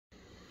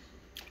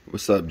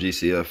What's up,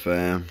 GCF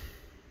fam?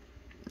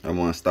 I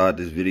want to start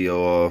this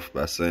video off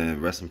by saying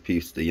rest in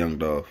peace to Young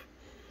Dolph.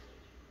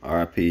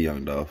 R.I.P.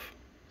 Young Dolph.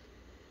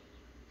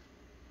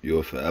 You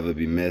will forever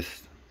be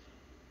missed.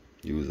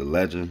 You was a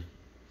legend.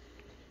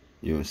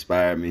 You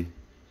inspired me.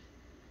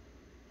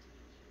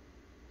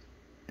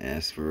 And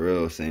it's for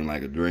real, it seemed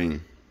like a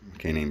dream. I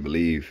can't even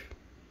believe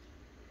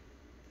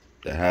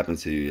that happened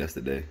to you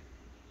yesterday.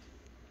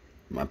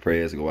 My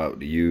prayers go out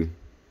to you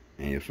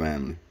and your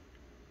family.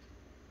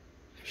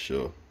 For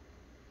sure.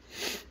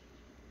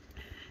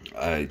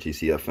 Alright,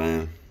 GCF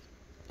fam.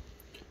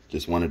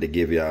 Just wanted to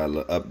give y'all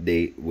an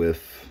update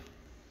with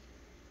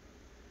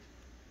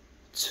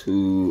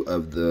two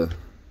of the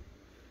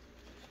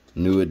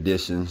new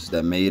additions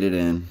that made it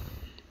in.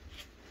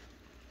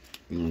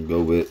 I'm gonna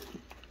go with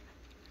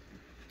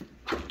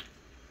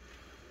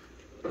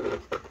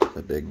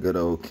that good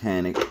old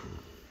Canic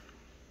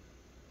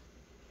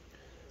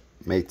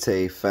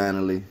Mate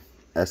Finally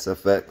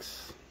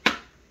SFX.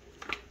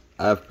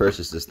 I've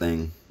purchased this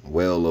thing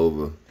well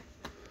over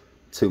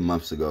 2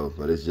 months ago,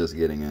 but it's just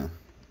getting in.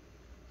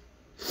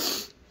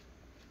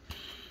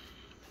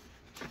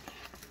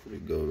 We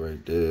go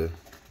right there. Of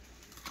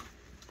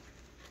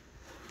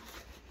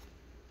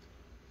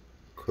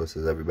course,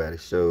 as everybody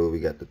showed, we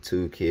got the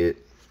toolkit.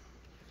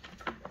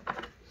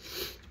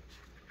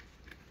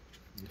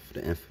 For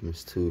the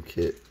infamous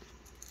toolkit.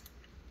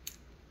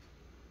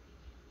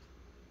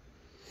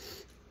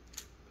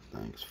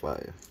 Thanks,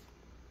 fire.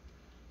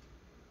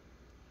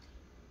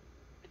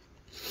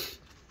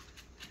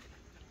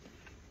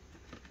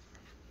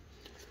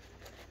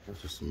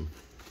 That's just some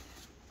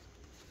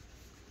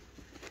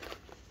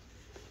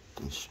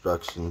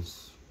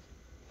instructions,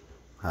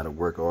 how to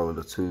work all of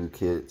the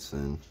toolkits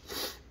and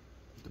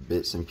the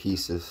bits and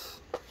pieces.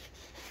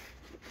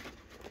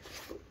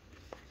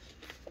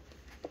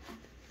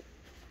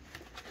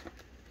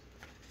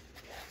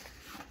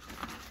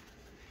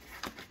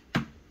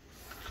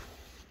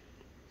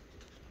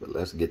 But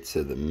let's get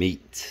to the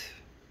meat,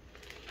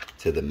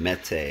 to the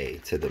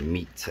mete, to the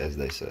meat, as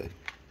they say.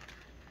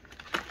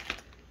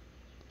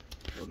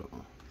 Hold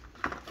on.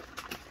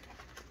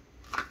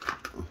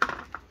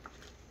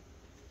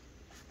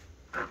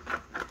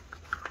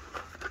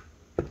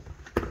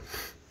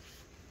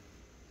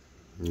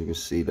 You can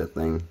see that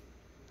thing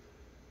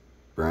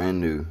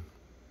brand new.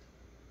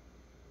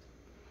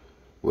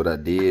 What I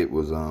did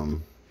was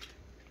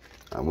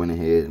I went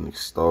ahead and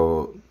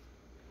installed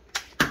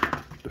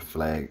the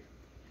flag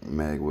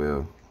mag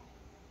well,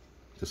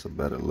 just a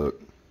better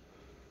look.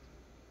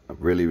 I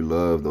really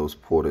love those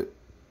ported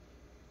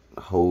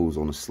holes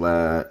on the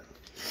slide,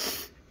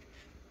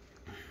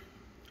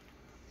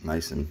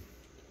 nice and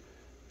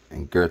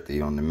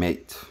girthy on the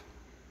mate.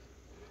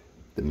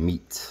 The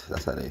meat,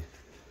 that's how they,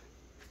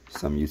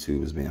 some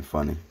YouTubers being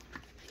funny,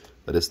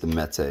 but it's the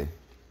mete.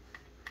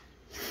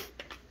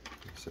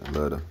 So I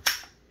love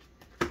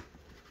the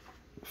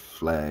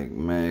flag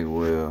mag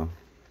well.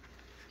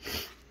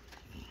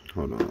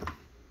 Hold on.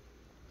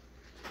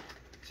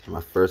 So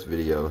my first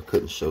video, I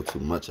couldn't show too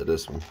much of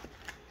this one.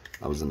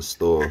 I was in the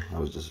store, I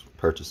was just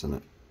purchasing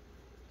it.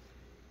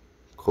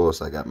 Of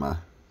course, I got my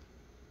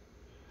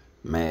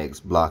mags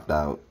blocked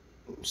out,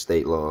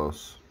 state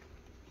laws.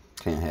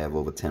 Can't have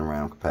over 10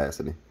 round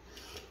capacity.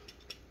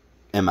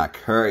 And my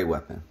curry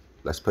weapon,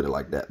 let's put it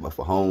like that. But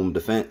for home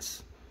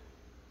defense,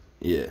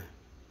 yeah,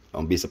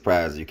 don't be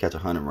surprised if you catch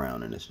 100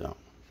 round in this jump.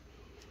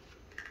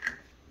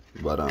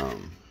 But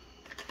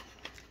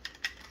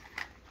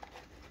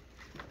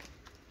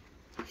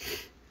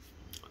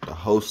the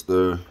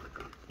holster,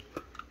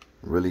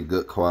 really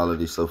good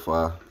quality so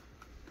far.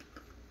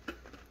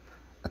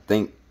 I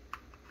think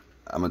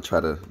I'm gonna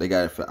try to, they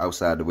got it for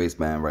outside the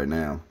waistband right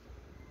now.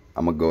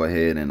 I'm gonna go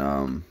ahead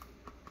and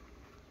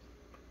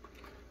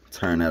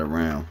turn that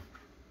around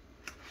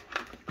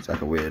so I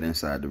can wear it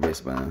inside the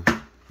waistband.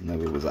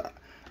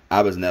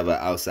 I was never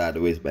outside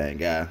the waistband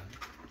guy,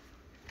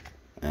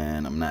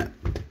 and I'm not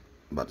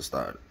about to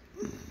start.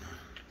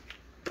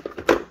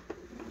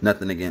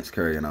 Nothing against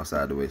carrying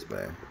outside the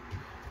waistband.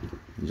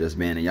 Just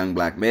being a young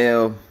black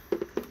male,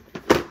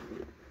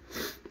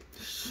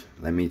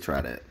 let me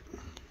try that.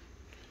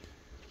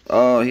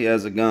 Oh, he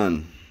has a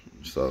gun.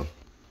 So,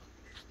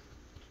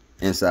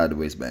 inside the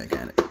waistband,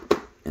 can it?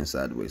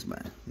 Inside the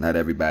waistband. Not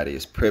everybody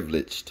is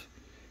privileged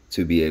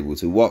to be able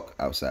to walk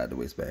outside the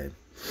waistband.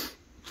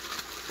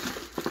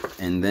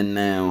 And then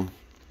now,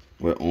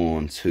 we're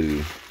on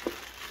to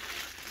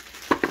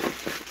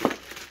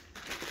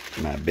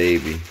my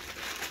baby.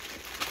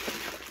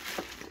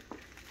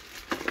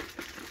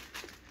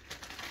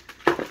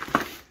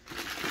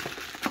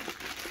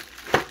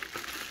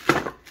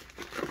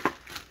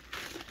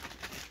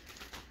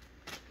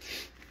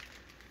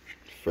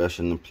 Fresh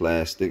in the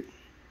plastic.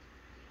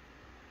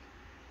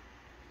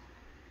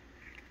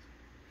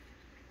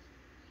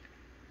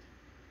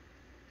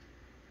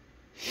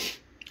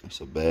 That's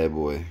a bad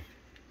boy.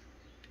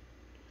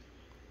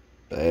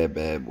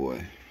 Bad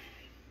boy.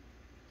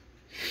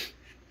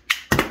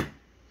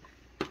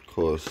 Of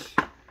course,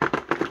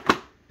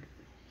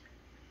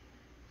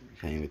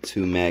 came with get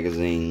 2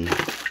 magazines.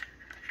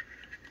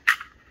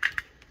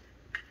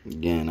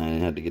 Again, I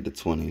didn't have to get the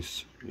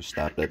 20s. We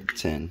stopped at the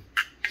 10.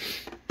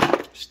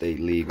 Stayed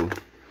legal.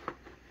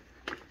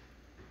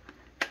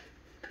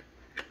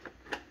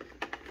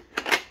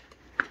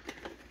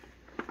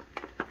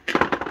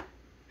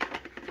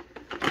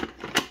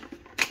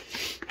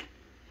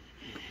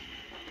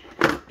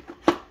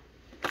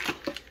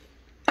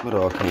 What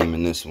all came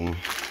in this one?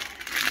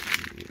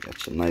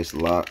 Got your nice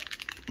lock,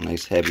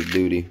 nice heavy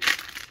duty,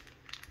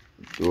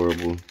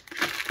 durable.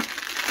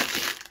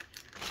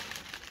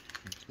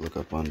 Look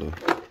up under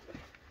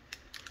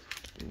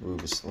the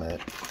Ruger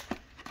slat.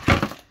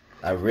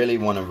 I really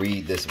want to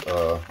read this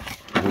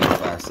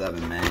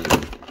 157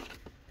 manual.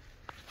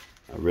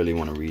 I really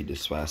want to read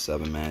this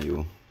 57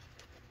 manual.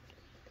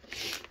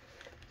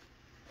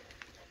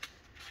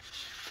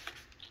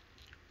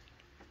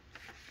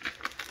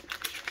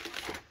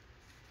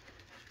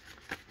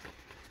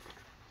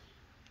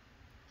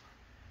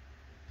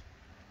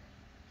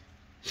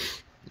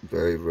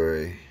 Very,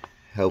 very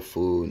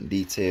helpful and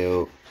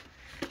detailed.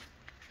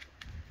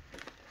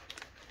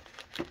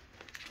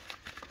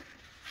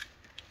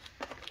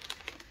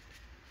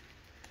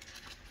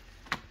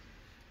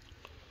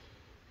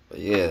 But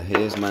yeah,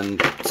 here's my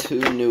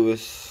 2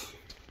 newest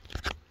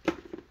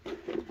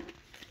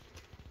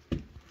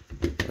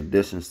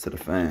additions to the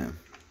fam.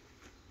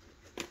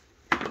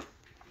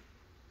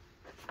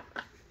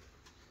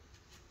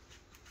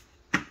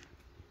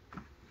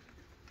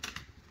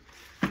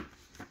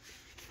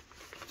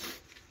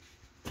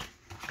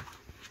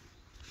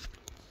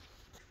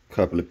 A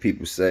couple of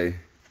people say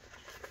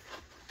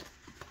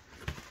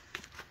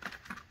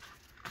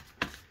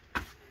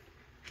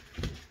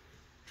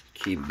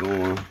keep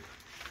going.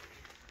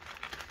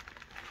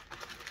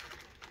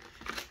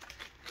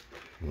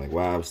 Like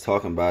while I was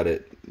talking about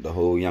it, the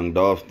whole young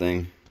Dolph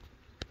thing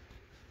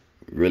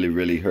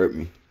really hurt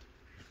me.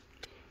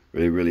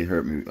 Really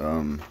hurt me.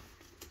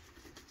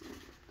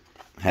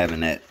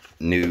 Having that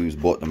news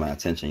brought to my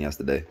attention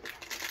yesterday.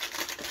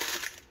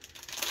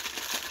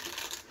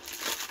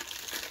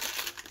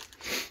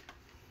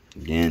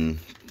 Again,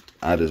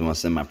 I just want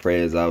to send my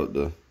prayers out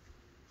to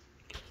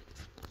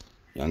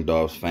young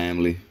Dolph's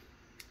family,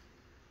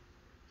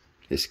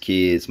 his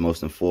kids,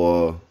 most and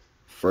for.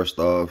 First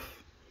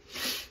off,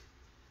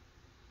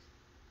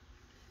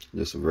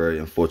 just a very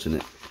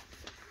unfortunate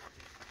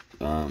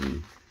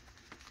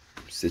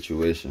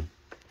situation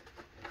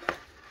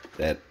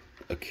that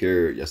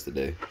occurred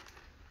yesterday.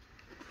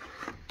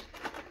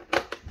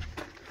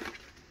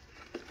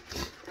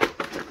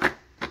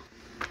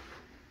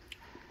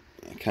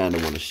 I kind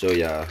of want to show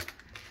y'all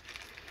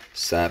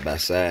side by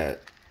side.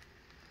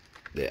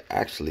 They're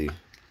actually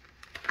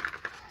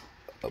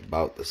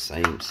about the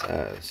same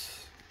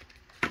size,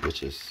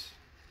 which is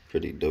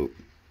pretty dope.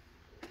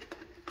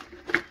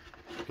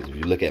 Because if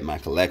you look at my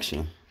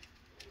collection,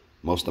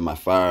 most of my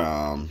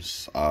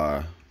firearms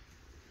are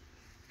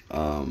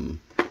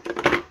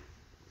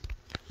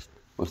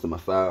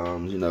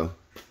you know,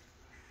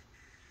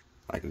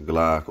 like a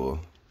Glock or,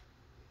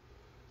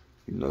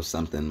 you know,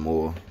 something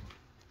more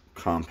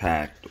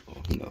compact or,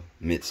 you know,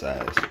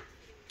 mid-size.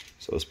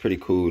 So it's pretty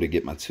cool to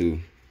get my 2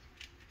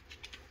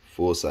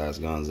 full-size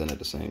guns in at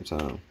the same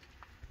time.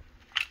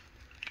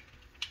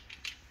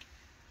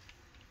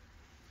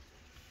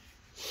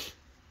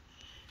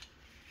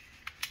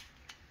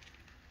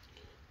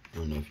 I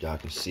don't know if y'all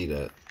can see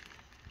that.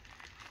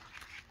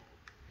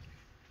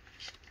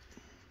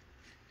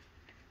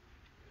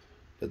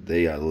 But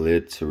they are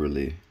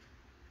literally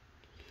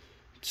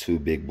 2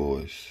 big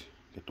boys.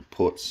 Got the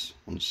ports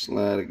on the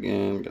slide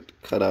again. Got the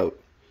cutout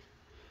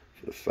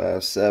for the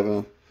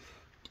 5.7.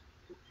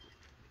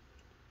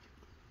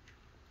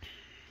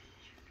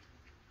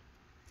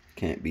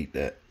 Can't beat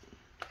that.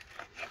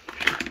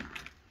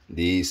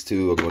 These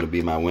 2 are going to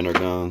be my winter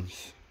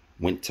guns.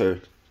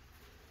 Winter.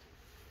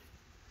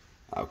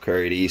 I'll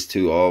carry these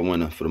 2 all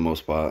winter for the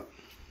most part.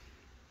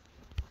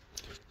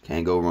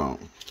 Can't go wrong.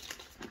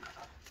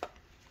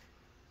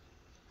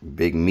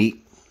 Big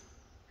meat.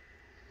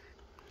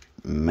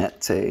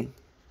 Mate.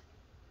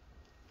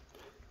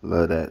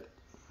 Love that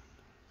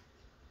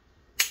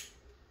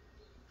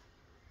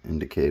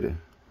indicator.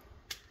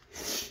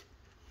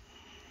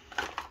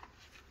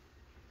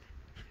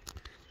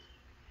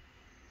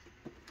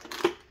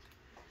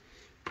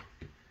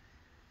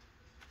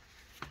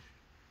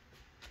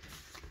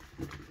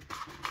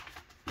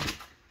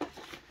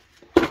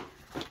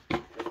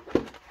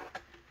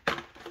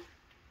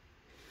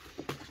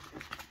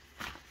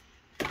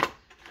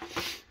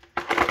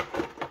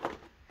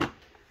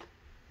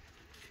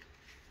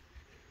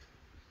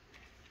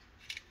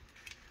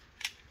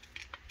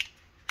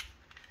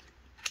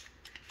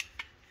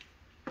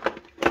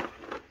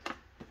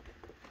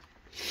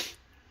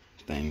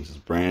 Things is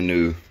brand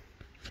new.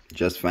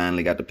 Just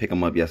finally got to pick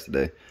them up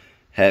yesterday.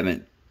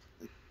 Haven't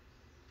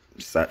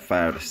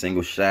fired a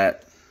single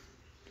shot.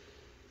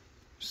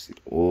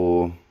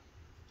 Oil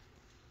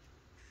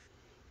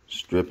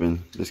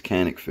stripping. This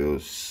canic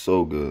feels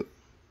so good.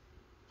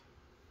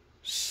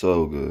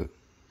 So good.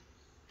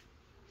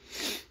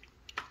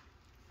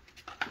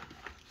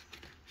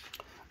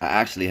 I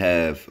actually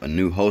have a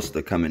new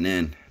holster coming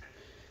in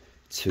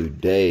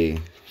today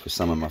for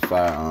some of my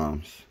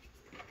firearms.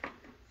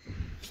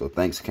 So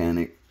thanks,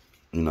 Canic,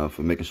 you know,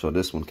 for making sure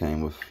this one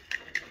came with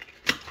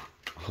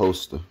a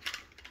holster.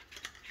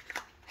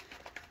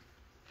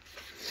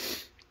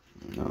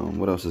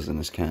 What else is in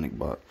this Canic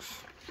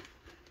box?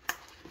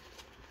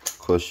 Of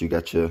course, you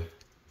got your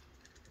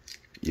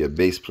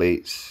base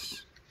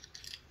plates,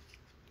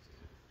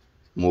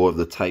 more of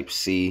the Type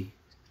C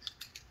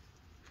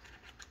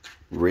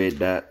red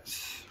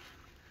dots,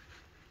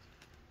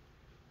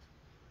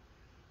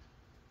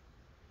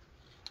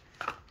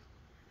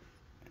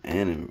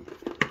 and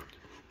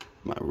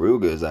my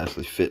Ruger is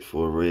actually fit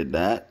for a red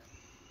dot.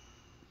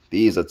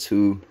 These are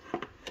two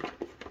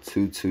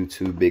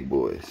big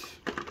boys.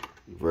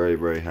 Very,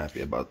 very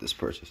happy about this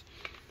purchase,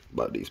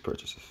 about these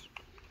purchases.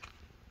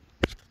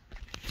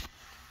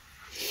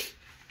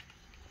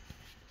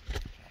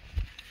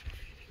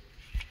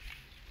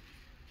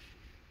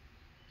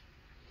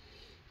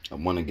 I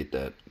want to get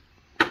that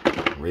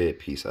red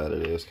piece out of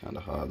there. It's kind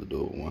of hard to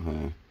do it with one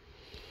hand,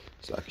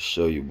 so I can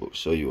show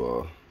you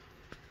all.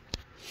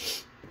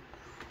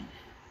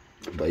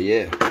 But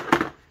yeah,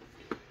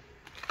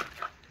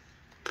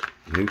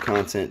 new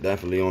content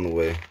definitely on the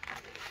way.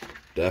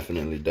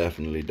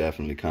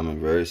 Definitely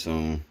coming very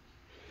soon.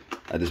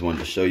 I just wanted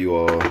to show you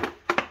all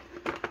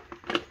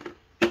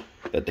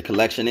that the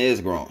collection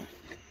is growing,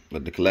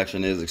 that the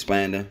collection is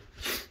expanding,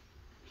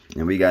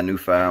 and we got new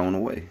fire on the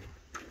way.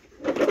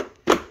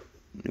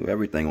 New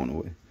everything on the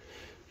way.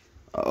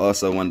 I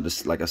also wanted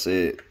to, like I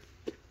said,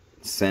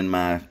 send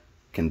my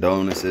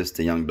condolences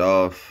to young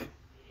Dolph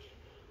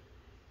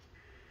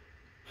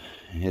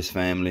and his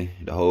family,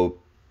 the whole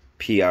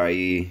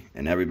PRE,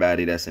 and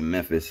everybody that's in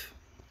Memphis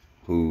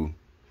who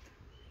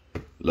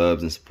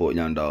loves and support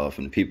young Dolph,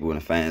 and the people and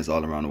the fans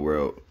all around the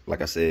world.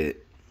 Like I said,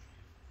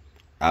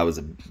 I was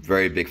a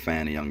very big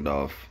fan of young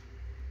Dolph,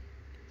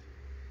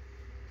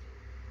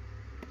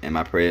 and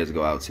my prayers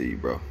go out to you,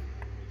 bro.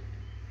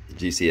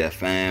 GCF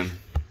fam.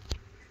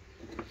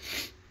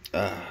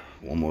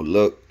 One more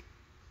look.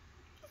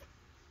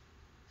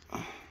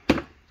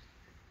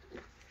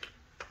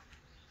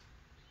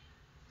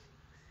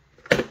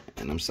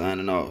 And I'm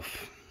signing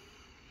off.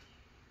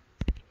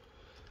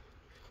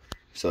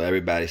 So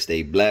everybody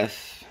stay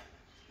blessed,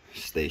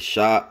 stay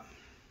sharp,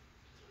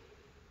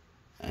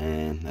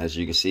 and as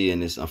you can see in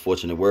this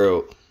unfortunate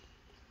world,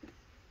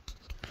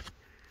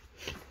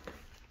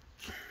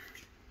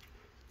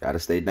 gotta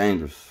stay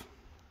dangerous.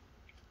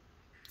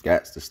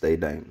 Got to stay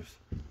dangerous.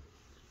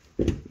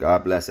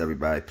 God bless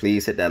everybody.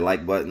 Please hit that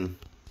like button,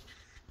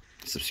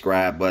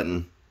 subscribe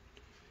button,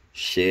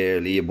 share,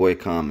 leave your boy a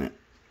comment.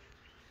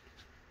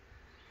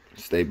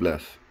 Stay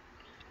blessed.